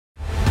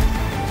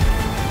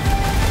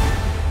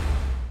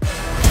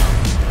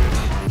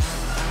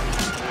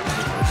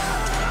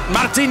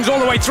Martins all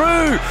the way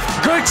through.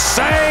 Good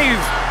save.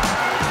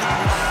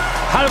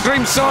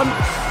 Hallgrímsson.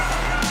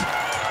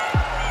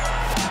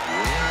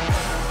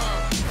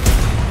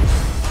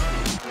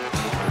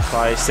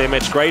 By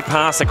Simic, great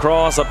pass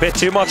across, a bit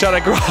too much on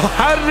a grow.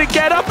 How did it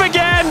get up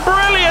again?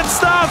 Brilliant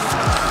stuff!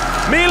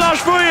 Milos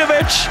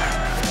Vujovic.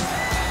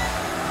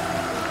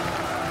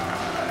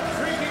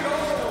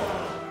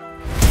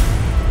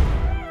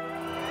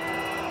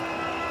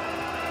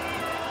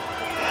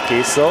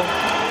 Kiesel,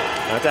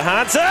 out to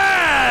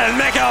Hansen!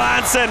 Mikkel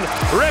Hansen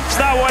rips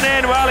that one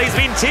in. Well, he's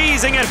been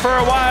teasing it for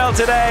a while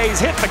today. He's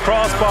hit the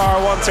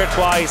crossbar once or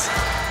twice.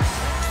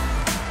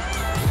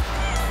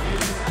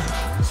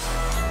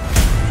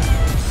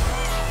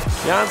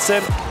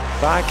 Janssen,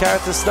 back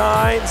out to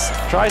Steins,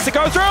 tries to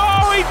go through,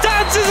 oh, he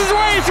dances his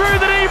way through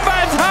the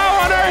defense.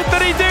 How on earth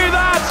did he do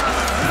that?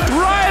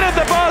 Right at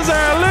the buzzer,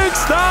 Luke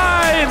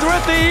Steins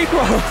with the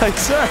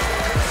equalizer.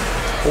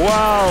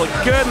 Well,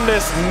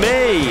 goodness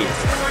me,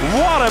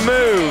 what a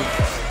move.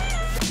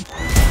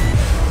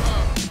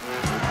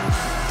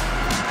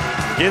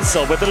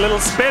 Gitzel with a little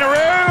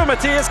spinneroo.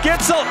 Matthias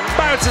Gitzel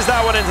bounces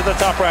that one into the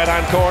top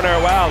right-hand corner.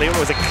 Well, it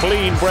was a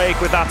clean break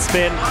with that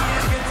spin.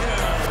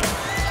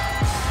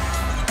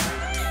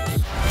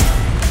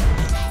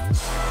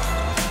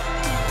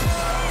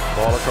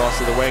 Ball across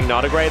to the wing,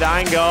 not a great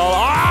angle.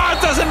 Oh,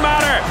 it doesn't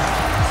matter!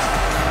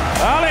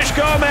 Alex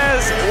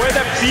Gomez with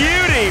a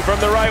beauty from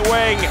the right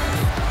wing.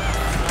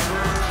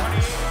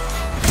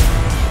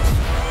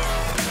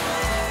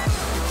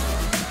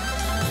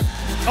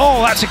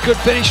 Oh, that's a good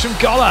finish from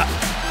Goller.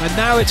 And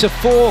now it's a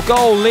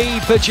 4-goal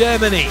lead for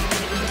Germany.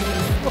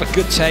 What a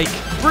good take.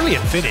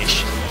 Brilliant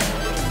finish.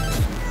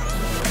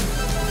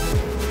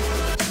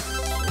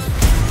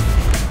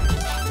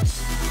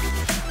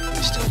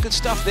 Still good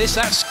stuff this.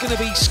 That's going to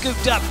be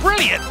scooped up.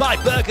 Brilliant by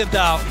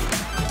Bergendahl.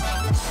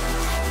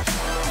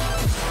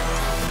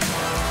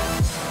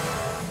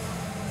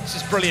 This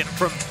is brilliant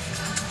from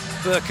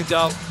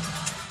Bergendahl.